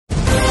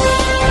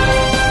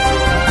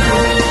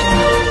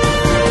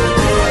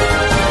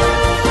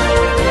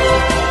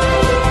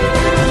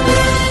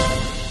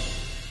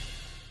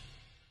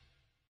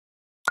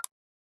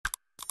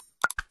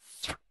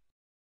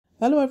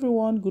Hello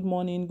everyone, good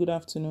morning, good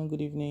afternoon,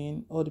 good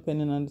evening, all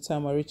depending on the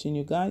time we're reaching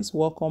you guys.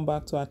 Welcome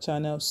back to our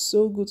channel.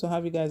 So good to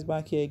have you guys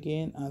back here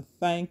again, and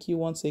thank you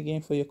once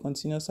again for your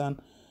continuous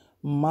and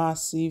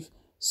massive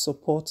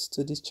support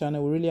to this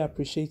channel. We really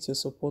appreciate your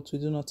support. We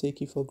do not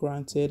take it for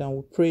granted, and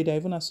we pray that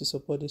even as you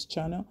support this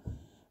channel,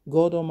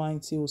 God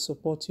Almighty will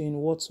support you in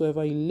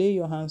whatsoever you lay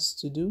your hands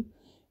to do.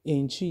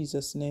 In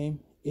Jesus'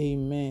 name,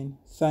 amen.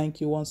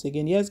 Thank you once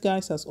again. Yes,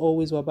 guys, as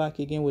always, we're back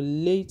again with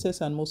latest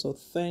and most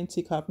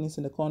authentic happenings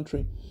in the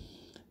country.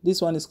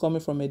 This one is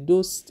coming from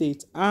Edo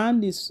State,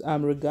 and is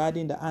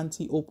regarding the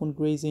anti-open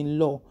grazing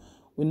law.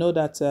 We know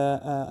that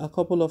a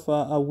couple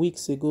of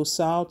weeks ago,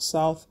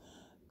 Southern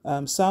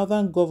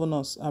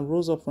governors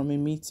rose up from a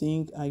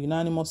meeting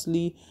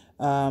unanimously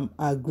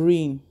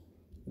agreeing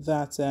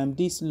that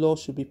this law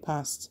should be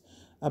passed,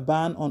 a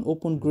ban on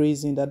open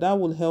grazing, that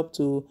will help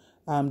to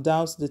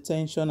douse the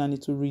tension, and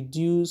it will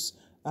reduce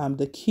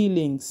the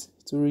killings,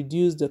 to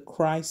reduce the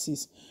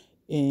crisis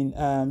in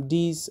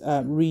these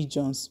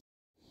regions.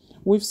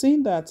 We've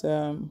seen that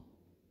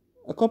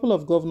a couple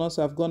of governors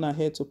have gone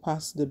ahead to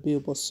pass the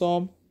bill, but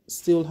some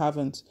still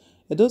haven't.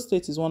 Edo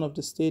State is one of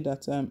the states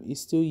that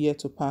is still yet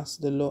to pass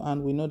the law,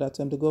 and we know that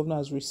the governor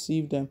has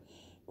received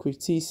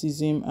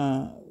criticism.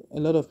 A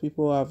lot of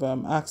people have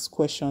asked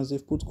questions.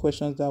 They've put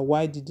questions that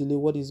why the delay,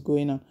 what is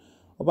going on.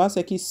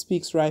 Obaseki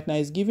speaks right now.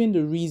 He's giving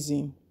the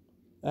reason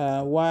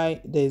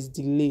why there's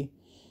delay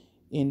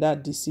in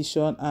that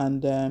decision,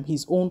 and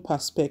his own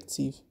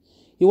perspective.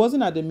 He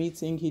wasn't at the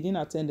meeting. He didn't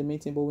attend the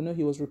meeting, but we know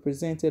he was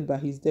represented by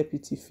his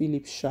deputy,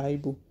 Philip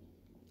Shaibu.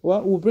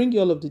 Well, we'll bring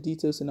you all of the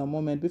details in a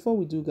moment. Before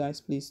we do, guys,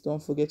 please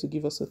don't forget to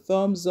give us a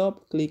thumbs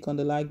up. Click on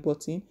the like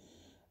button.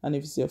 And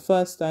if it's your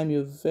first time,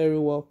 you're very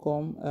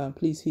welcome.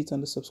 Please hit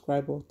on the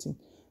subscribe button.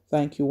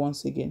 Thank you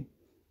once again.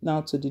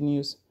 Now to the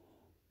news.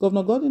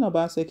 Governor Godwin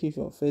Obaseki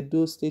of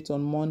Edo State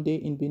on Monday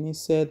in Benin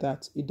said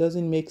that it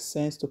doesn't make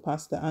sense to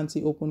pass the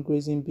anti-open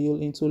grazing bill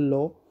into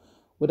law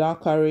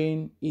without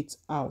carrying it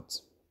out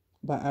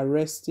by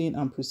arresting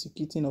and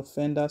prosecuting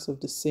offenders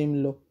of the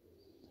same law.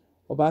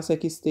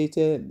 Obaseki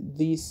stated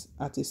this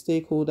at a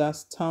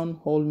stakeholders' town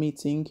hall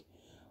meeting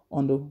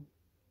on the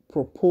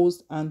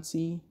proposed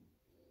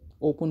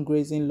anti-open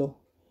grazing law.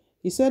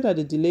 He said that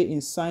the delay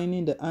in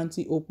signing the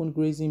anti-open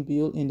grazing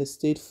bill in the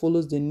state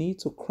follows the need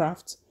to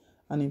craft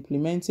an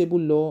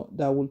implementable law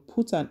that will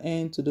put an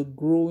end to the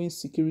growing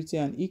security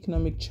and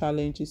economic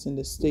challenges in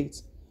the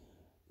state.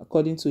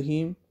 According to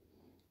him,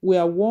 we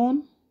are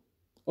one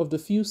of the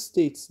few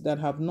states that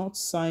have not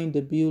signed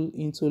the bill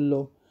into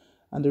law,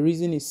 and the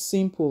reason is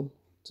simple.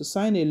 To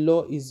sign a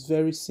law is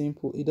very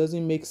simple. It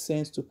doesn't make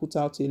sense to put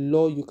out a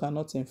law you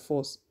cannot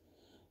enforce.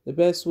 The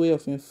best way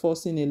of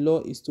enforcing a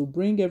law is to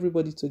bring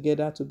everybody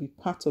together to be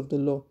part of the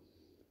law.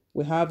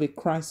 We have a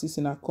crisis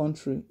in our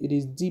country. It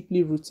is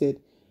deeply rooted.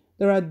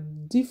 There are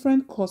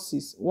different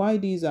causes why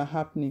these are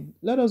happening.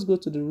 Let us go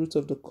to the root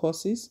of the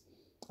causes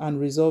and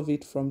resolve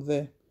it from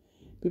there.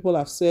 People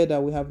have said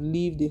that we have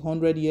lived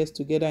 100 years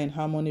together in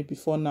harmony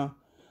before now.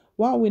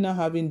 Why are we now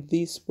having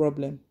this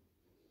problem?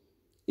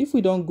 If we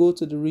don't go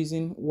to the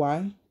reason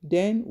why,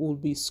 then we'll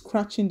be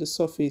scratching the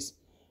surface.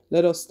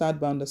 Let us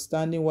start by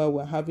understanding why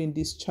we're having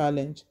this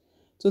challenge.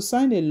 To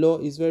sign a law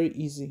is very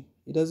easy.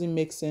 It doesn't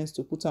make sense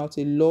to put out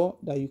a law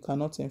that you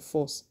cannot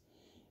enforce.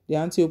 The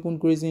anti-open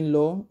grazing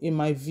law, in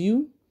my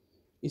view,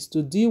 is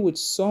to deal with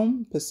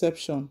some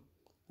perception.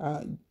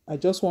 I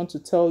just want to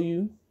tell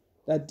you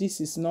that this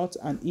is not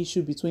an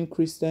issue between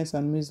Christians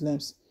and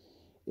Muslims.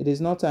 It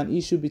is not an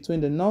issue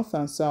between the North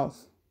and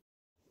South.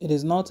 It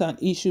is not an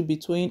issue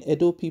between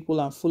Edo people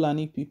and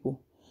Fulani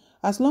people.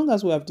 As long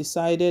as we have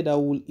decided that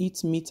we'll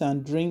eat meat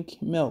and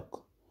drink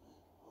milk,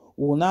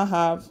 we will now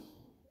have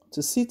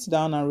to sit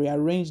down and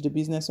rearrange the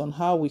business on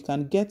how we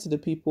can get the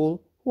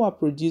people who are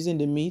producing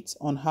the meat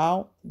on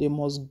how they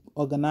must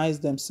organize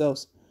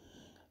themselves.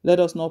 Let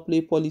us not play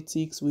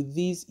politics with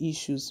these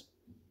issues.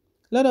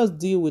 Let us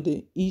deal with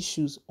the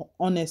issues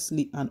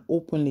honestly and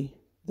openly.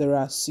 There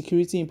are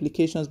security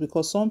implications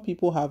because some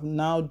people have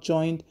now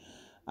joined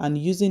and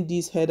using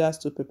these headers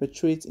to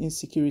perpetuate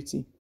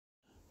insecurity.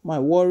 My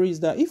worry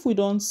is that if we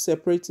don't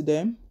separate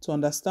them to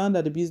understand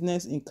that the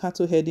business in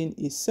cattle herding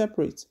is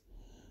separate,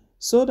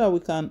 so that we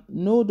can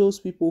know those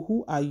people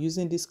who are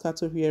using this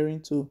cattle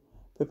hearing to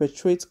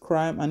perpetuate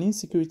crime and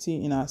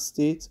insecurity in our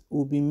state,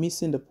 we'll be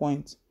missing the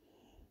point.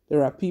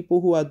 There are people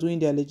who are doing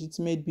their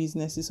legitimate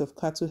businesses of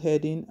cattle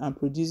herding and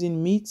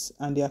producing meat,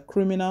 and they are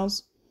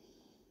criminals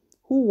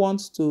who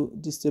want to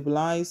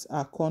destabilize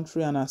our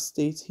country and our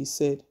state, he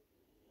said.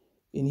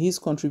 In his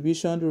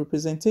contribution, the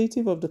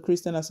representative of the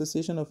Christian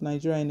Association of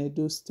Nigeria in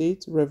Edo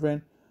State,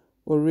 Reverend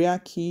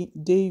Oriaki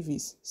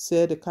Davis,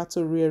 said the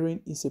cattle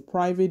rearing is a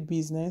private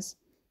business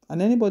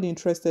and anybody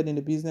interested in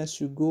the business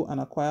should go and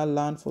acquire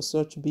land for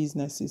such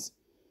businesses.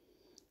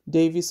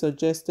 Davis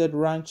suggested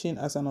ranching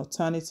as an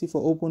alternative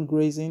for open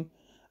grazing,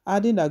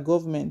 adding that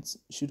government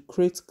should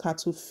create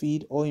cattle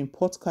feed or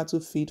import cattle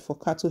feed for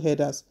cattle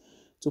herders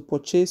to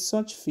purchase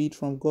such feed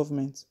from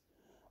government.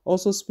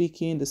 Also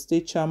speaking, the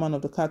state chairman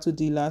of the cattle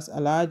dealers,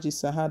 Alhaji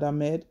Sahad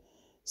Ahmed,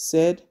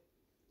 said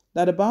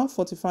that about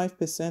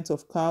 45%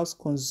 of cows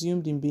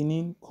consumed in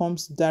Benin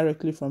comes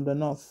directly from the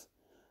north.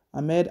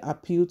 Ahmed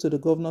appealed to the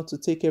governor to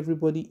take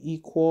everybody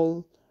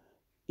equal,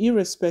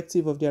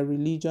 irrespective of their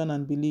religion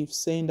and beliefs,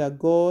 saying that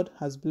God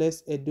has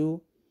blessed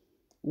Edo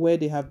where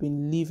they have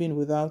been living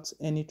without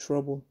any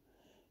trouble.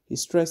 He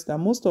stressed that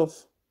most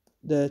of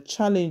the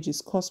challenges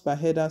caused by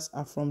herders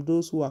are from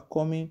those who are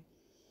coming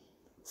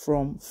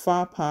from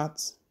far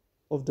parts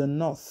of the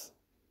north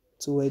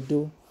to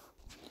Edo.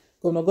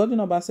 Governor Godwin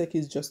Obaseki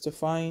is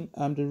justifying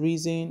the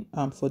reason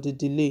for the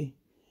delay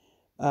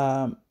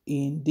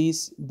in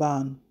this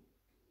ban.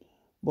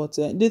 But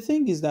the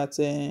thing is that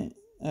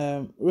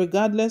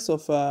regardless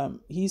of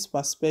his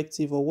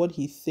perspective or what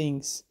he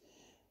thinks,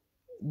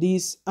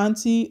 this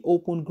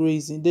anti-open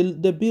grazing,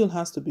 the bill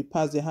has to be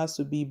passed. There has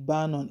to be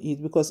ban on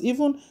it, because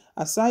even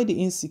aside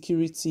the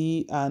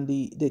insecurity and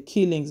the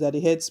killings that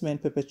the herdsmen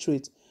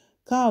perpetrate,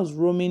 cows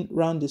roaming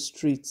around the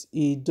streets,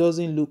 it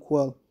doesn't look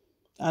well.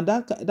 And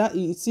that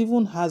it's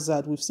even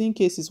hazard. We've seen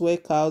cases where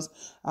cows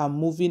are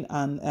moving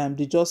and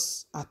they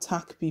just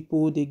attack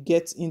people. They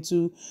get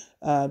into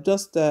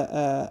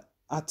attack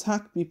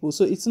people.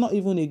 So it's not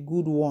even a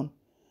good one.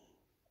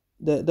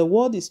 The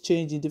world is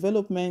changing.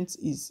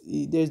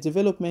 There's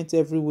development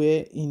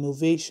everywhere.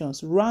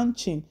 Innovations,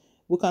 ranching.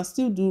 We can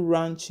still do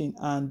ranching,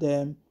 and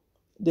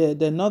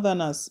the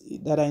northerners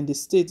that are in the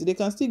states, they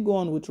can still go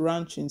on with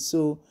ranching.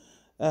 So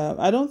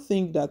I don't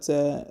think that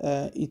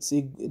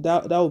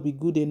that would be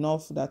good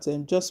enough. That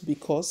just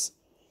because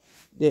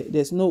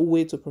there's no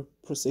way to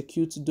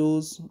prosecute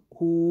those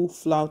who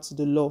flout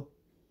the law,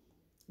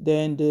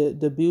 then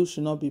the bill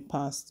should not be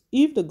passed.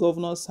 If the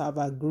governors have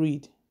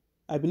agreed,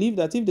 I believe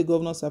that if the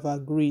governors have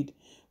agreed,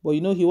 but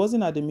he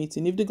wasn't at the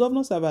meeting. If the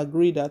governors have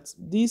agreed that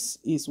this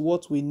is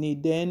what we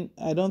need, then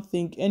I don't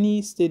think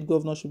any state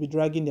governor should be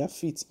dragging their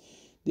feet.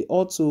 They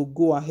ought to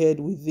go ahead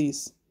with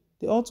this.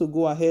 They ought to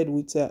go ahead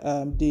with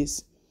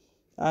this.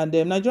 And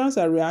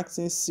Nigerians are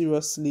reacting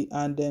seriously,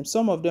 and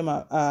some of them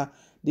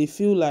they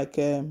feel like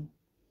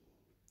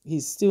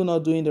he's still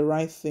not doing the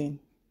right thing.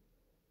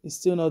 He's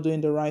still not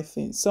doing the right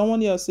thing.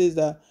 Someone else says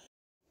that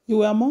you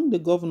were among the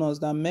governors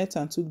that met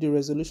and took the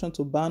resolution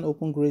to ban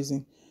open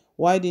grazing.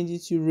 Why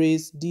didn't you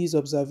raise these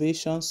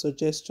observations,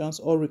 suggestions,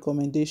 or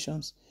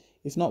recommendations?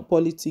 If not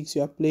politics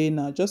you are playing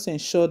now, just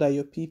ensure that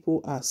your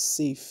people are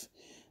safe.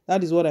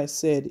 That is what I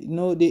said.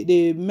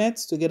 They met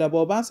together,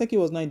 but Obaseki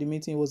was not in the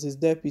meeting. He was his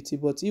deputy.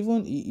 But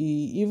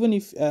even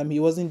if he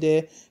wasn't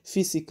there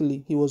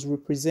physically, he was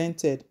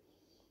represented.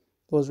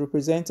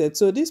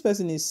 So this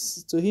person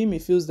to him, he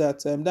feels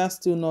that that's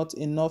still not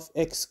enough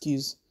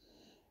excuse.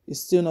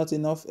 It's still not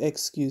enough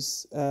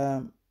excuse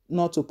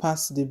not to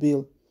pass the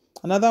bill.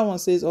 Another one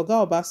says,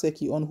 Oga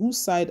Obaseki, on whose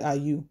side are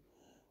you?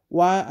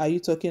 Why are you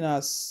talking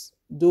as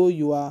though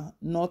you are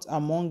not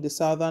among the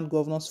Southern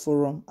Governors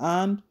Forum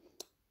and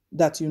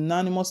that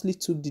unanimously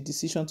took the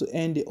decision to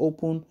end the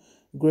open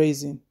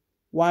grazing?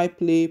 Why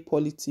play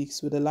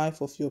politics with the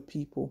life of your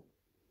people?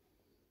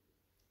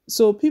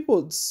 So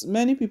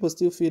many people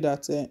still feel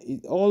that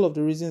all of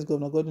the reasons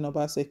Governor Godwin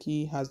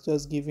Obaseki has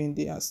just given,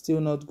 they are still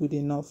not good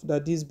enough,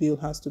 that this bill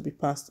has to be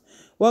passed.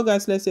 Well,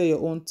 guys, let's hear your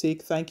own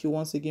take. Thank you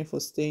once again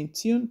for staying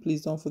tuned.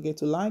 Please don't forget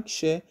to like,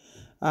 share,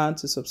 and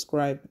to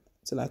subscribe.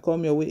 Till I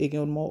come your way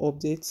again with more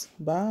updates.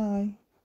 Bye.